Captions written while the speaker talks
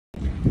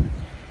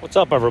What's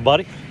up,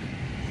 everybody?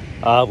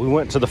 We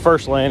went to the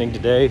first landing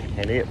today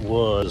and it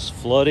was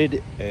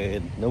flooded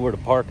and nowhere to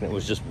park, and it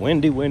was just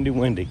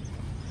windy.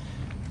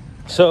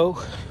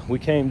 So we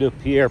came to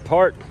Pierre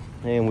Park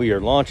and we are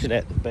launching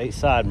at the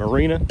Bayside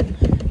Marina,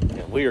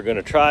 and we are going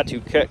to try to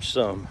catch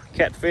some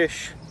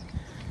catfish,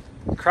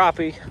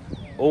 crappie,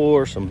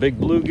 or some big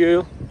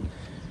bluegill.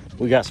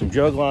 We got some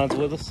jug lines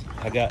with us.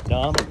 I got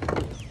Dom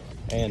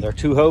and our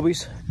two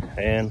Hobies,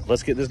 and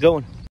let's get this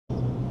going.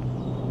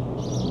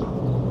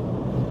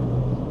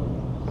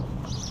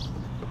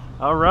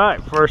 All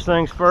right, first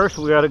things first,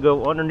 we got to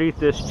go underneath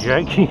this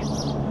janky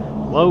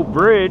low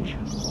bridge.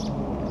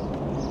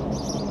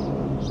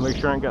 Just make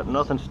sure I ain't got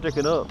nothing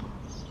sticking up.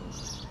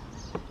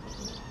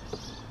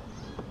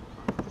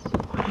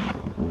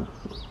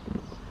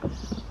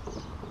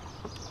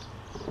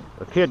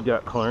 A kid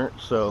got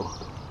clearance, so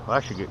I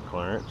should get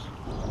clearance.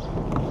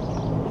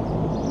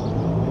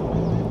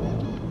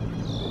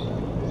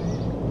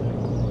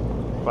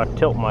 If I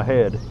tilt my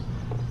head,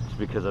 it's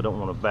because I don't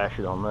want to bash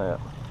it on that.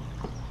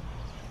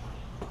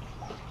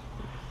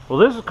 Well,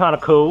 this is kind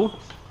of cool.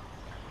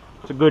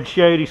 It's a good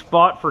shady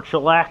spot for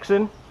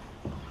chillaxing.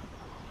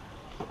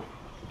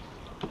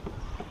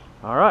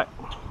 All right,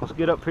 let's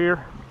get up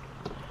here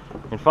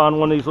and find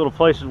one of these little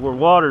places where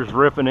water's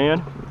ripping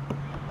in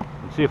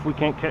and see if we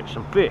can't catch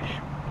some fish.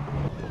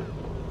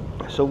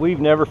 So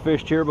we've never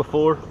fished here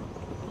before.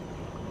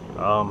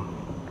 I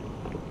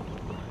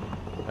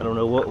don't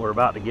know what we're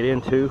about to get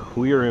into.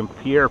 We are in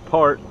Pierre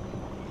Park,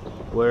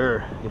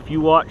 where if you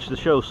watch the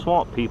show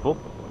Swamp People,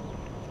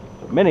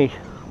 many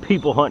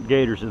people hunt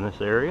gators in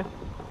this area.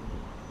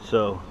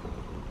 So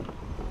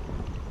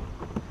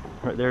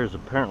right there is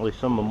apparently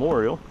some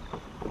memorial.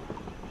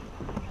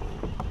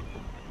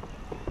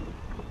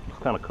 It's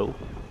kind of cool.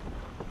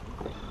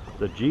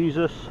 The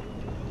Jesus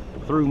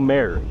through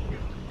Mary.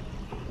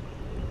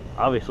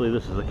 Obviously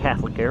this is a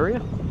Catholic area.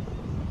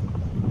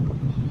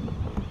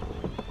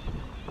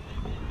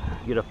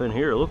 Get up in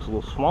here, it looks a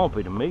little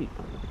swampy to me.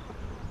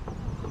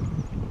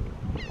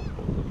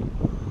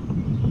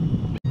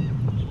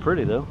 It's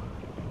pretty though.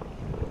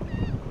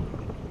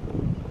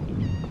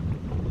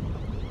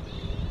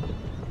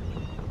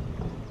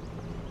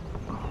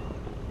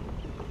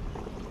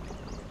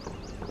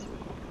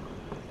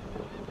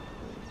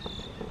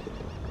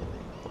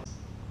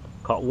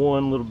 Caught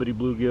one little bitty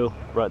bluegill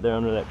right there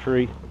under that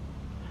tree.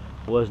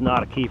 Was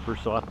not a keeper,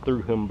 so I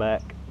threw him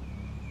back.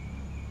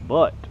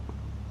 But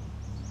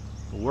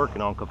we're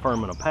working on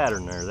confirming a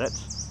pattern there.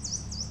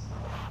 That's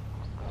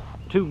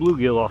two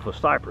bluegill off of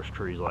cypress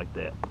trees like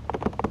that.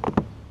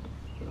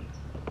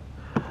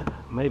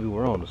 Maybe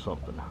we're onto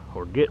something,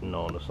 or getting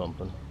onto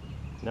something.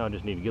 Now I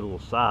just need to get a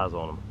little size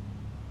on them.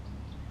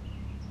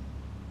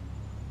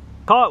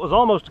 Caught was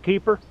almost a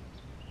keeper.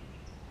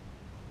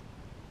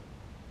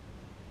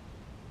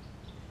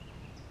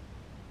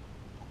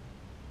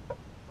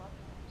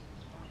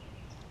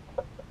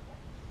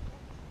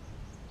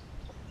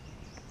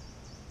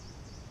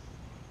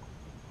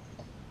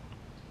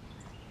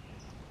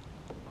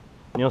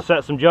 You know,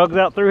 set some jugs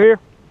out through here.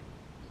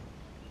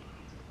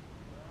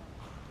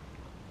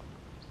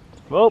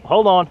 Oh,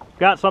 hold on.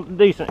 Got something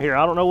decent here.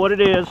 I don't know what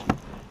it is.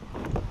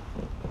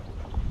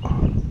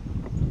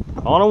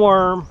 On a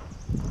worm.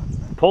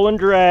 Pull and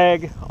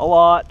drag a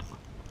lot.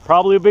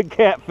 Probably a big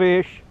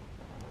catfish.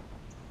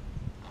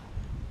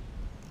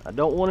 I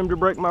don't want him to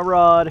break my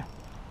rod.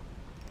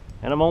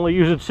 And I'm only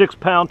using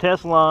 6-pound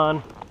test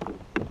line.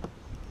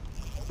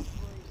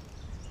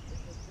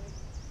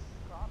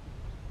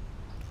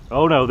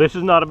 Oh no, this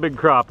is not a big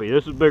crappie.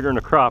 This is bigger than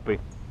a crappie.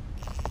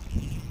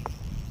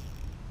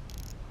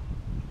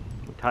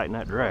 Tighten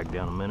that drag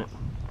down a minute.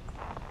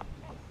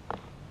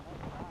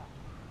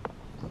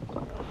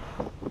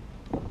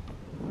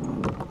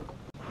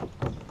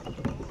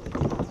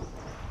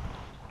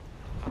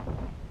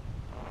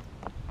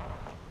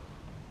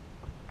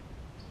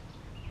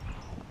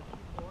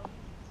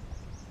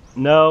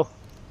 No.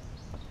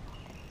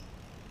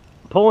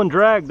 Pull and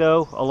drag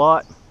though, a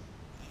lot.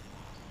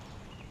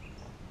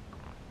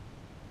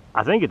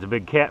 I think it's a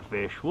big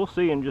catfish. We'll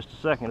see in just a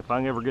second if I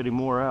can ever get any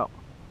more out.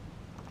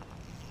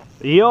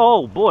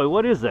 Yo, boy,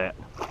 what is that?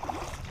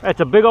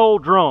 That's a big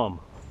old drum.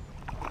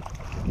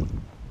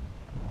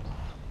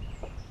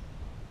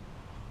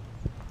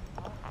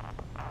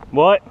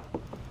 What?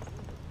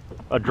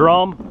 A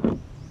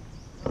drum?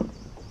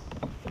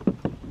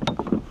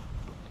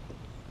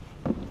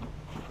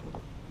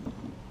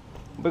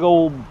 Big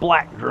old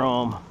black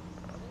drum.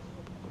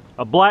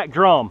 A black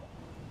drum.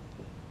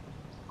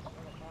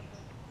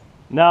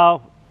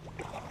 No,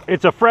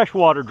 it's a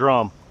freshwater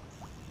drum.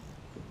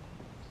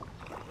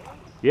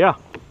 Yeah.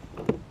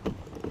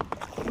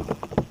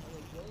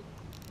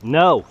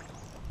 No.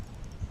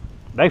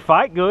 They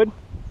fight good.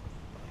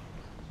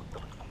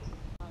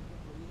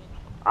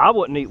 I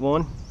wouldn't eat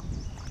one.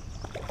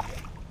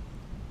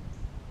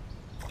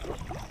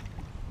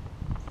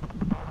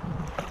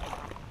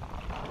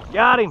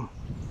 Got him.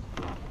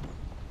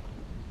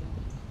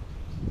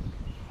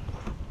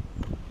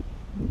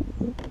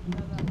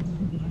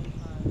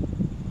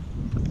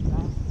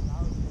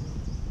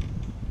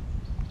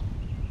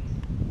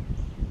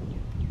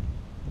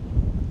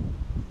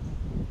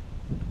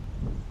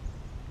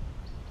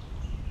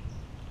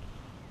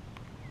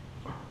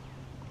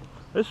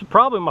 This is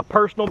probably my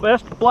personal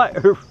best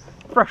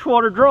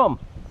freshwater drum.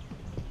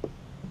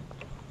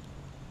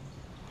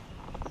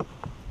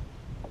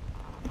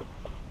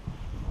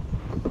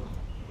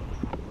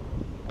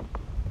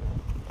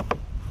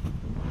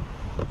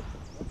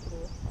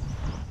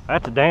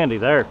 That's a dandy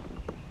there.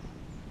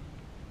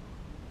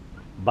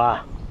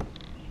 Bye.